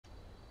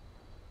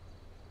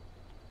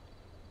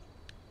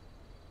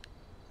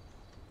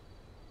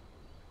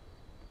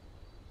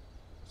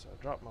so I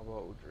dropped my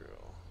bow drill.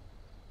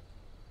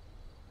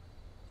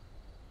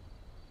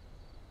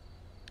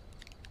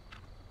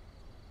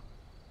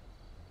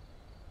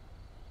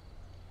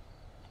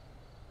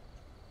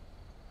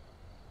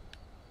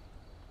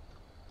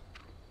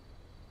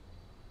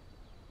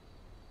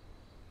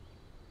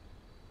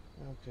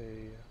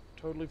 Okay,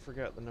 totally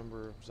forgot the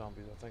number of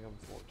zombies. I think I'm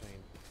 14.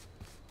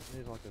 I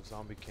need like a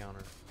zombie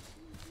counter.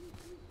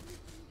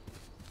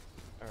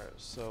 Alright,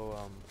 so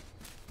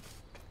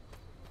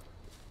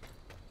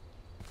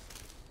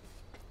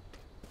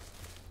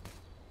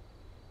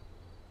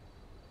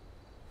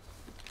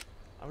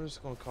I'm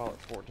just gonna call it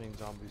 14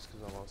 zombies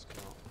because I lost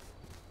count.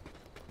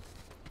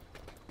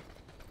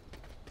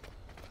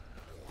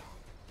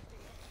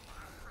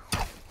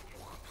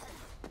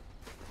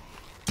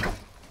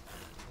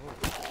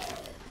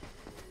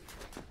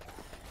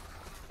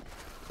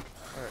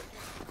 Alright,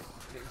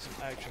 getting some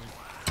action.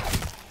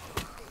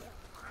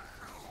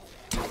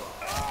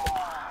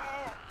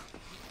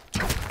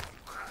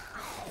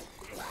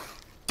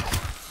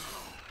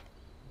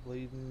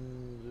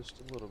 Bleeding just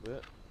a little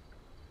bit.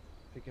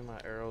 Picking my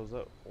arrows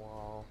up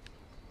while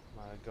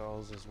my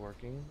gauze is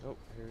working. Oh,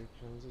 here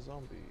comes a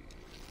zombie.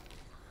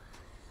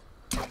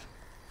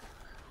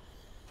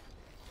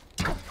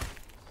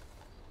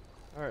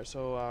 Alright,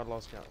 so I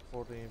lost count.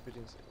 14,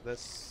 15,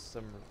 that's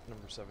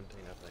number 17,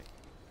 I think.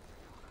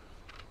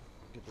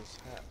 Get this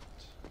hat.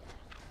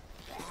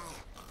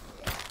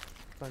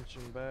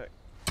 Punching back.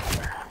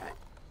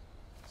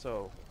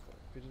 So,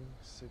 15,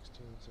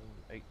 16, 17,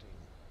 18.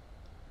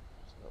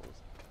 So that was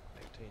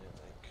 18, I think.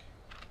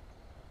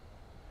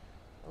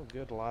 Oh,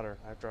 good lighter.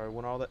 After I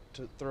went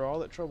through all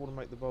that trouble to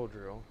make the bow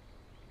drill.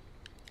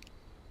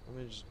 Let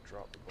me just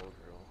drop the bow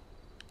drill.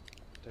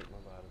 Take my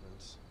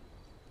vitamins.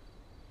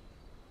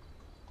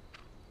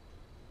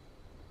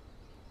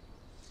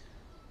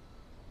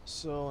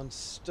 So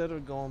instead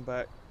of going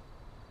back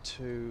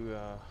to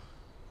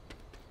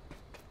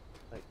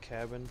that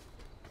cabin,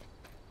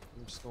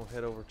 I'm just gonna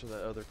head over to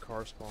that other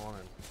car spawn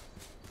and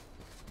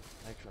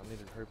actually I need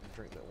to hurry up and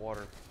drink that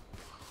water.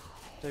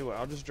 Tell you what,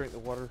 I'll just drink the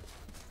water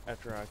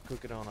after I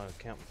cook it on a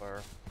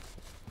campfire.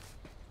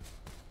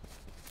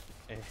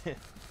 And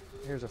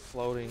here's a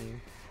floating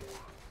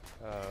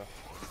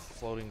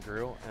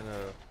grill and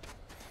a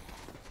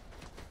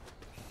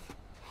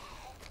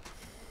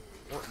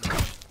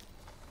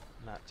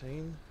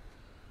 19.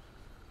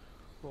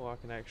 Cool, I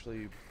can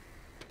actually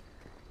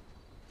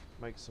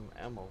make some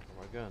ammo for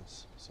my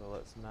guns. So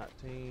that's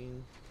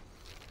 19,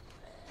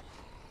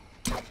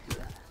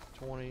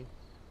 20.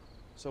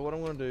 So what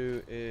I'm going to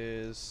do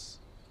is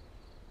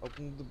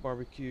open the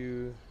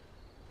barbecue,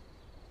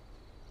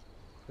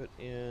 put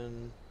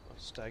in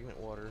stagnant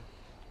water,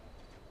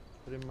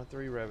 put in my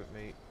 3 rabbit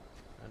meat.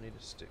 I need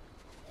a stick.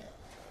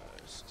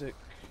 Stick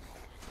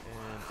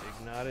and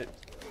ignite it,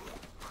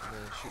 and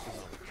then shoot the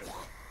zombie.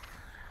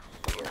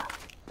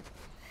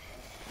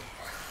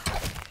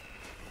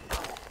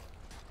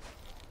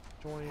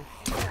 20,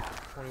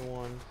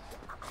 21,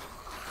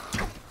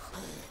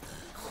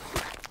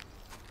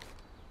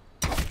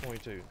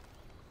 22.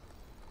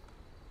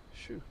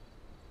 Shoo.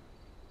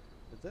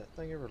 Did that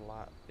thing ever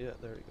light? Yeah,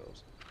 there it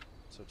goes.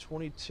 So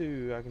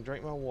 22, I can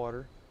drink my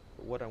water,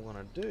 but what I'm going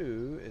to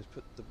do is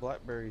put the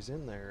blackberries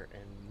in there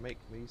and make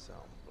me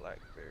some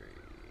blackberry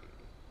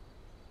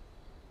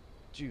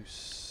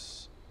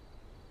juice.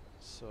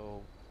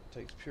 So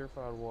takes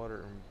purified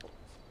water and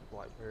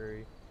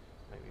blackberry,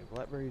 make me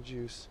blackberry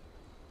juice,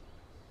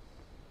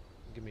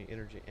 give me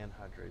energy and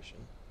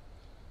hydration.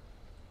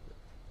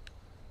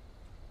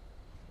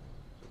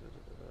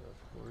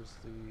 Where's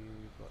the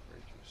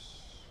blackberry juice?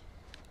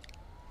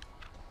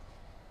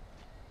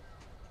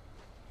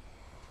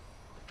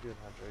 Good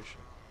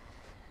hydration.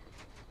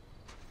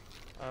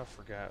 I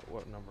forgot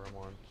what number I'm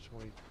on.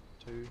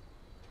 22,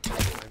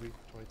 maybe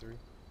 23.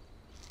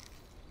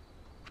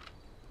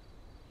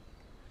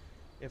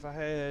 If I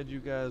had you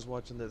guys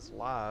watching this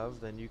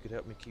live, then you could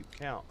help me keep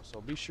count. So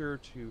be sure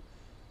to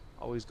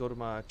always go to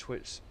my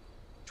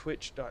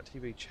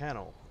twitch.tv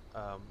channel.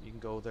 You can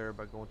go there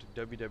by going to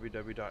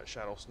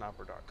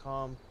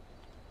www.ShadowSniper.com.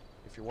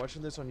 If you're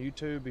watching this on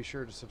YouTube, be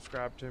sure to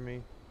subscribe to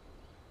me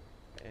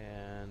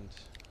and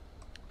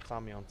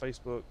find me on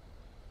Facebook.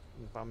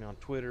 You can find me on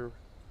Twitter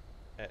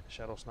at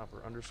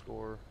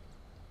ShadowSniper_.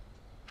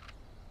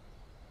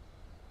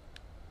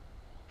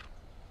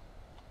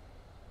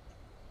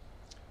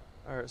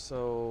 Alright,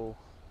 so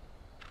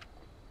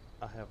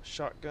I have a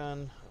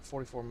shotgun, a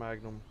 44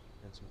 Magnum,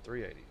 and some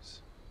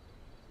 380s.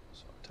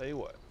 So I'll tell you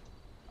what,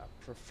 I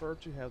prefer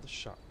to have the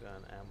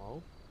shotgun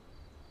ammo.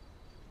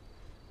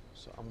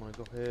 So I'm going to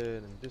go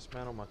ahead and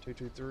dismantle my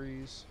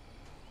 223s.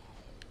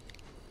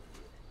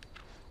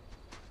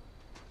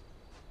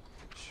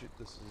 Shoot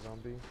this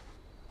zombie.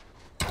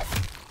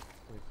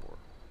 24.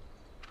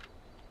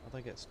 I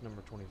think it's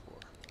number 24.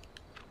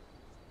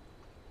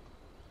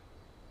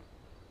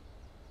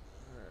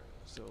 Alright,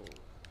 so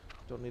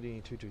don't need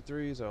any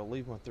 223s. I'll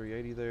leave my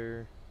 380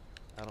 there.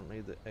 I don't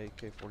need the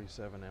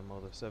AK-47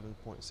 ammo, the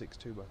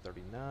 7.62 by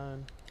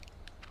 39.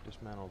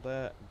 Dismantle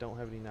that. Don't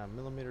have any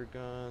 9mm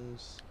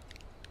guns.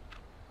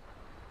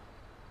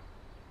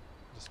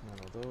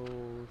 Dismantle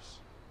those.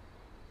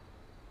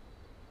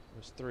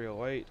 There's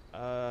 308.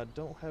 I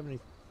don't have any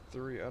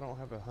I don't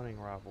have a hunting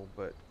rifle,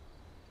 but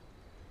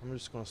I'm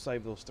just gonna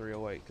save those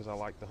 308 because I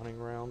like the hunting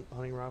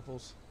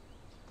rifles.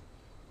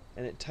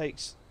 And it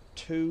takes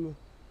 2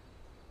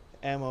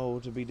 ammo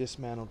to be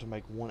dismantled to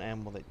make 1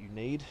 ammo that you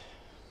need.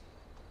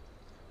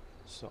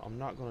 So I'm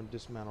not gonna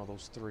dismantle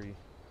those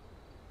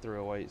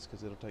 308s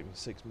because it'll take me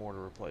 6 more to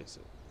replace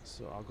it.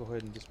 So I'll go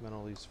ahead and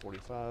dismantle these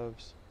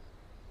 45s.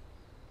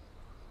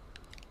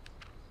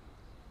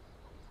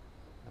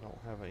 I don't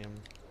have an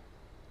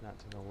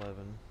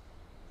M1911.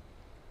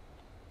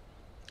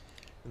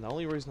 And the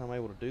only reason I'm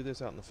able to do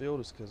this out in the field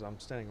is because I'm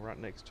standing right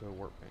next to a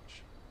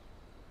workbench.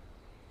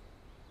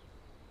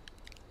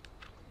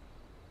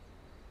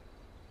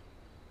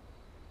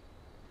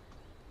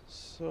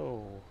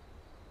 So,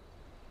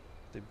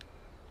 I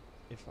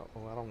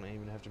don't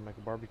even have to make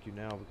a barbecue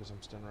now because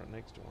I'm standing right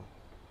next to one.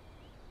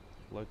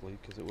 Luckily,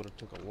 because it would have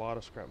took a lot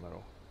of scrap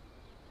metal.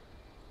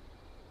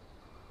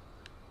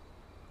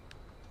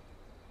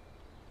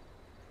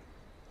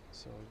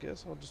 So I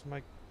guess I'll just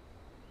make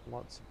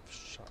lots of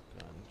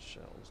shotgun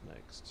shells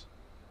next.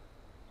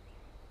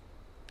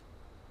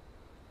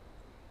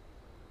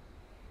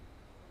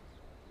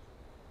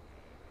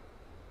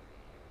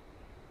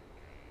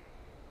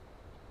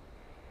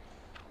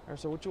 Alright,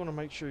 so what you want to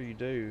make sure you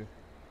do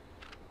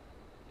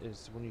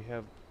is when you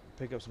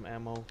pick up some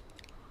ammo,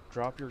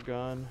 drop your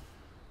gun,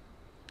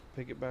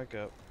 pick it back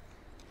up.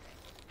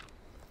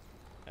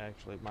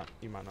 Actually,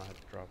 you might not have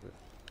to drop it.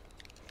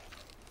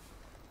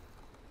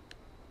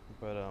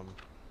 But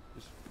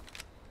just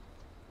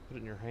put it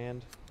in your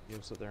hand.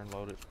 You'll sit there and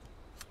load it.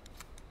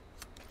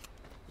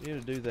 You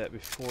need to do that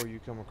before you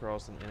come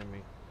across an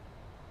enemy.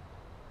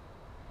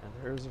 And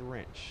there's a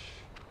wrench.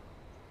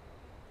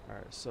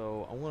 Alright,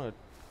 so I'm going to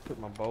put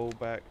my bow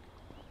back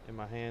in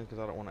my hand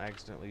because I don't want to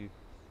accidentally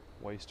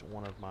waste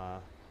one of my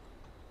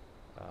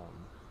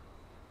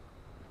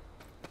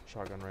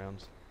shotgun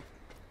rounds.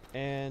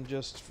 And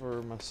just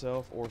for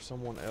myself or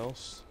someone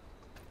else,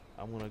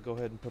 I'm going to go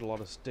ahead and put a lot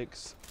of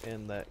sticks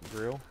in that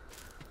grill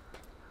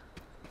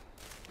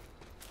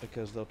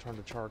because they'll turn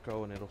to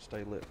charcoal and it'll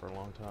stay lit for a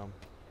long time.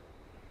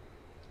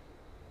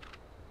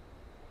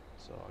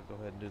 So I'll go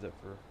ahead and do that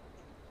for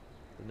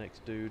the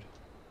next dude.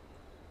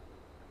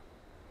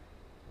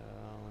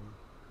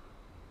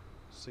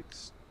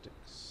 6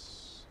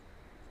 sticks.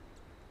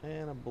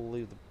 And I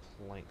believe the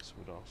planks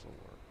would also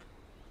work.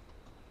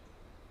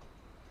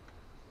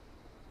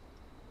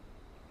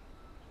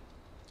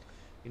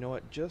 You know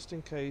what, just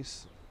in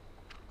case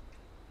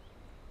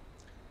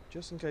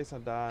I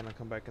die and I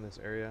come back in this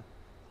area,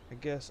 I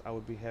guess I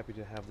would be happy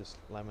to have this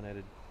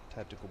laminated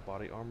tactical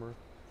body armor.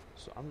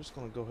 So I'm just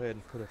going to go ahead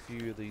and put a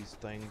few of these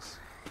things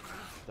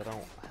that I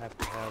don't have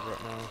to have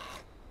right now.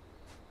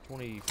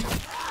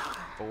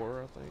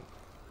 24, I think.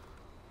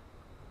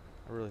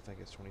 I really think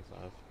it's 25.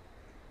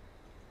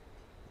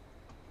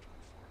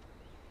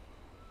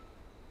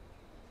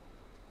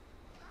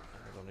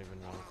 I don't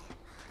even know.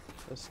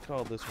 Let's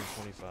call this one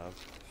 25.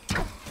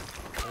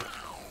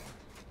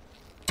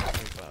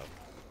 25.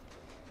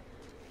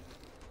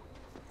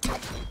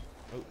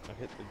 Oh, I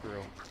hit the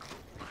grill.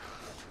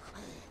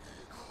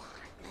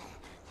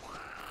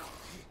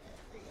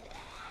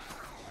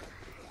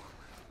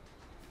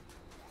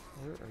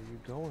 Where are you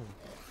going?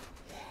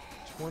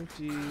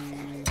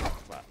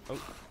 25. Oh.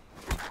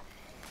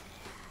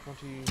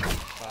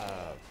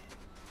 25.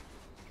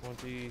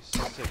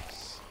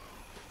 26.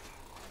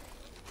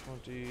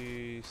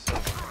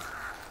 27.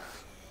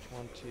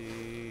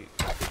 28.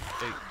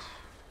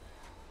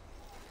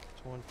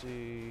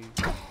 29.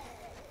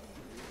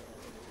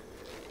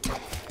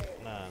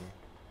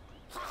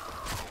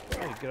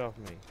 Hey, get off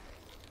me.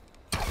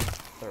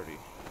 30.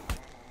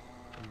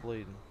 I'm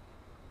bleeding.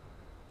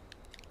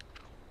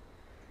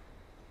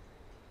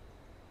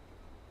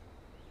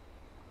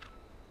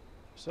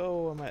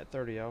 So I'm at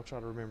 30. I'll try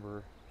to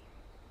remember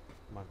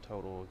my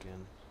total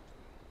again.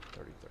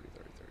 30, 30,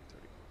 30, 30,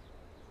 30.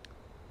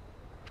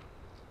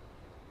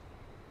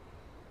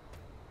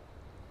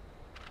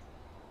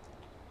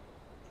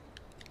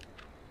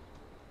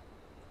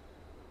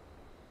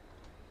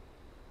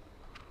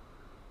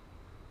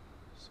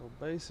 So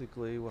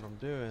basically what I'm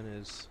doing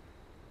is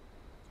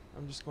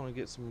I'm just going to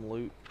get some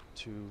loot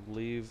to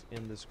leave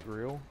in this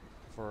grill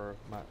for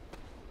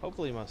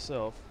hopefully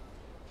myself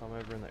if I'm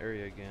ever in the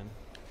area again.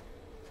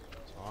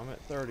 So I'm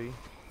at 30,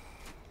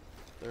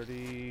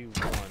 31,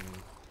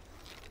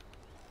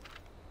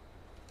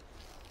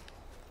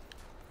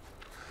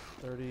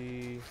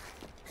 32.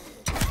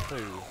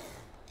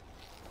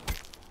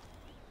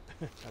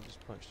 I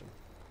just punched him.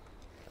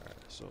 Alright,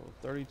 so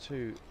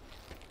 32.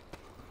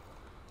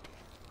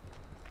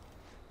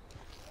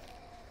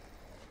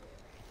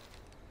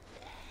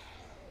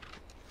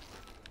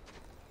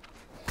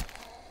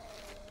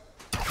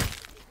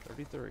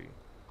 33.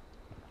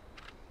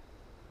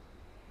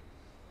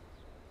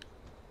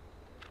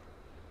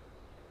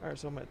 Alright,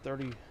 so I'm at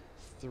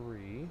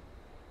 33.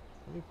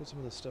 Let me put some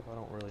of the stuff I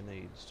don't really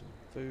need. Some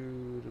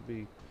food. It'd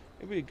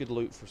be a good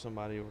loot for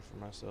somebody or for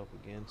myself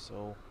again.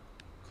 So,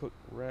 cooked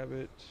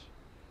rabbit.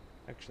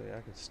 Actually, I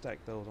can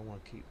stack those. I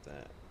want to keep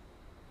that.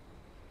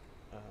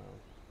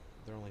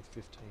 They're only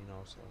 15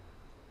 also.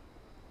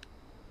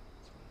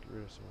 So get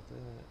rid of some of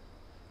that.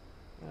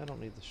 I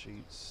don't need the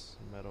sheets,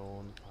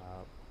 metal, and the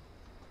pipe.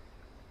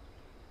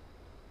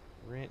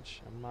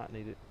 Wrench. I might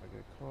need it if I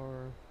get a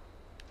car.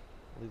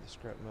 I'll leave the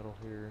scrap metal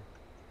here.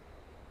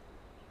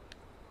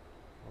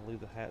 I'll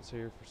leave the hats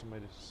here for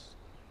somebody to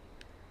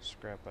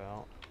scrap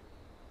out.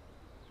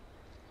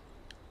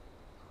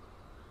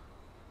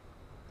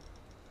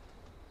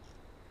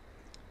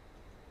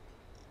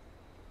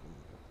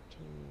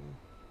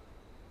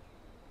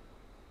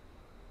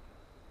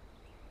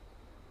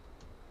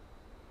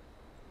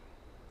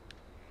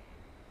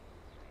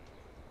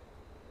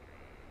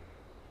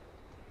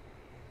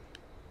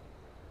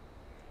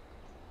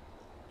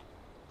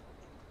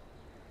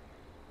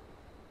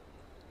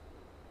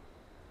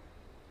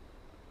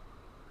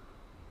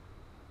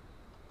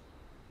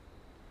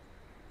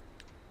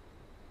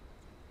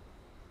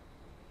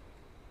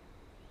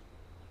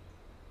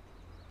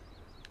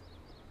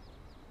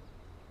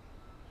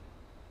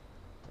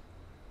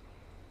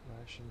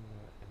 Ration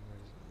nut and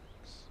raisin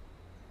mix.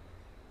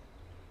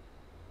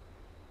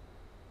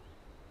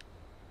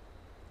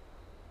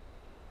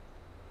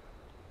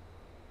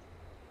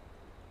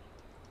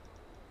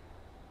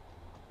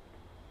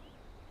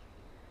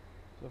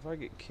 So if I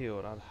get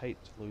killed, I'd hate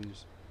to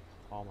lose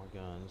all my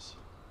guns.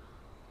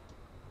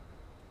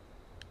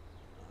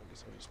 I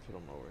guess I'll just put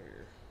them over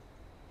here.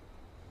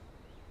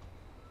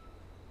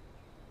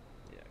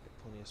 Yeah, I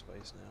got plenty of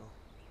space now.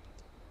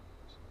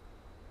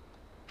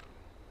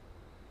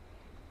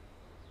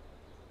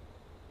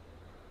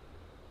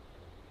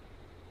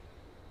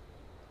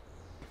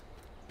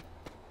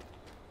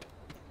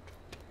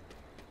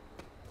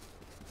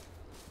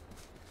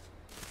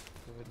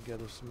 Go ahead and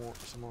gather some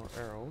more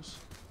arrows.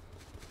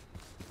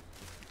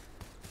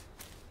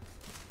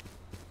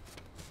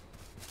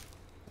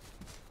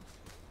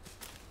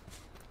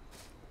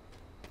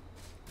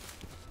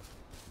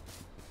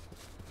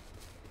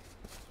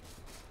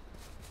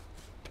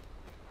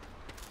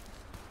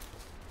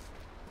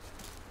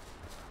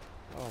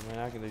 Oh man,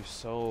 I can do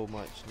so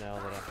much now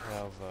that I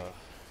have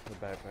the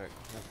backpack.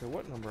 Okay,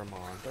 what number am I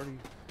on? 30?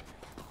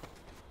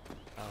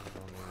 I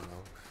don't even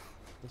know.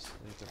 This is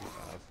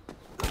 35.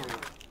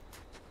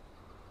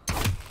 I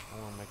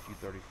want to make you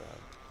 35.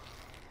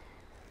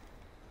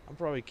 I'm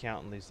probably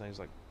counting these things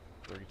like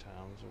 3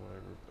 times or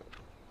whatever, but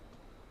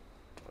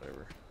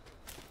whatever.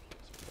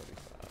 It's 35.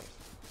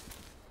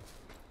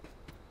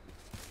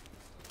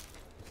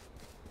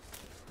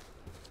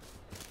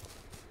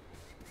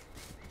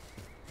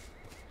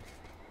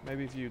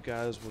 Maybe if you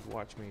guys would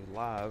watch me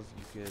live,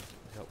 you could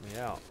help me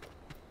out.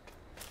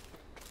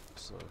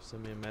 So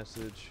send me a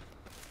message.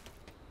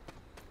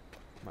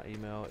 My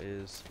email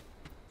is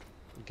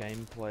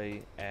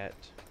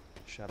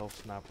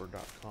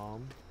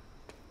gameplay@shadowsniper.com.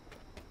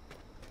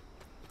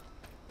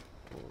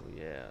 Oh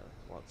yeah,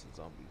 lots of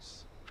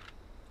zombies.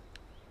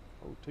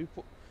 Oh,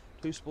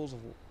 two spools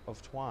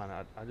of twine.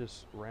 I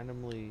just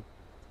randomly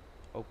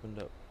opened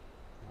up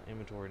my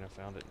inventory and I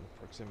found it in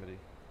proximity.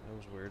 That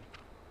was weird.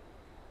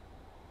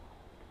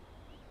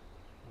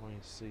 I don't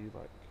even see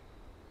like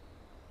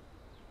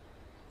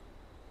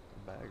a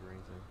bag or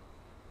anything.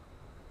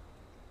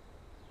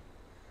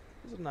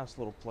 This is a nice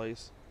little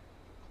place.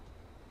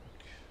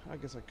 I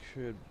guess I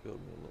could build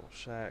me a little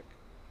shack.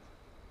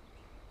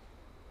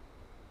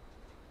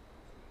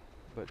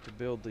 But to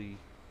build the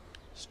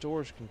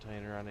storage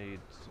container, I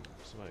need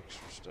some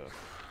extra stuff.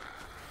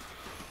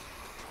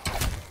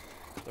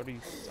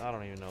 30, I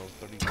don't even know,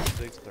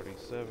 36,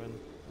 37,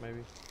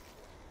 maybe.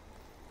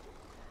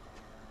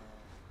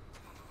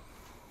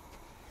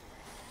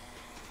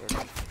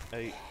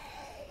 $38,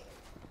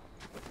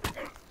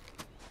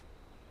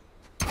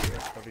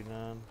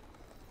 $39.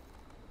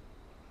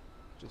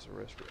 Just a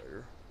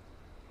respirator.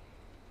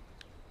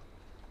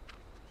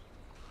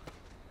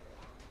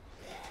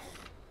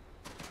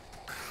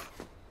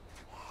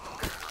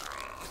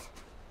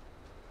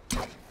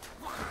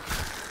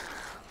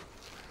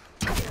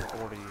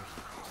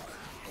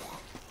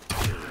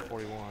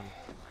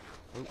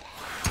 Oop,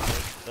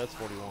 that's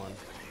 41.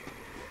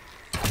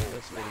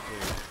 That's 42.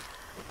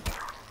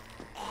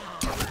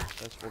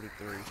 That's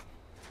 43.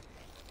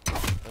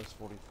 That's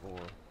 44.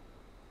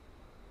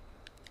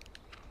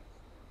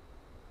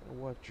 Gotta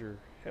watch your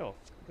health.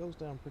 It goes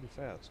down pretty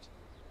fast.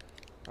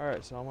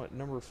 Alright, so I'm at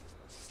number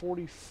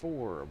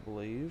 44, I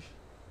believe.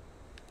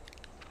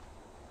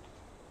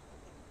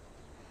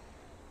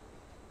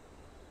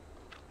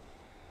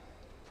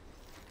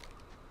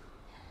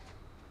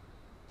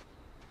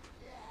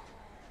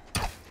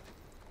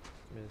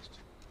 Missed.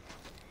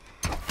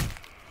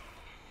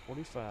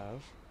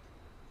 45.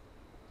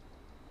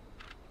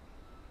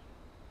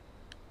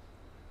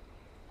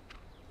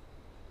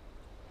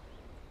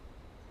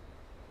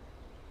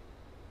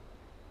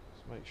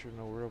 Make sure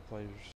no real players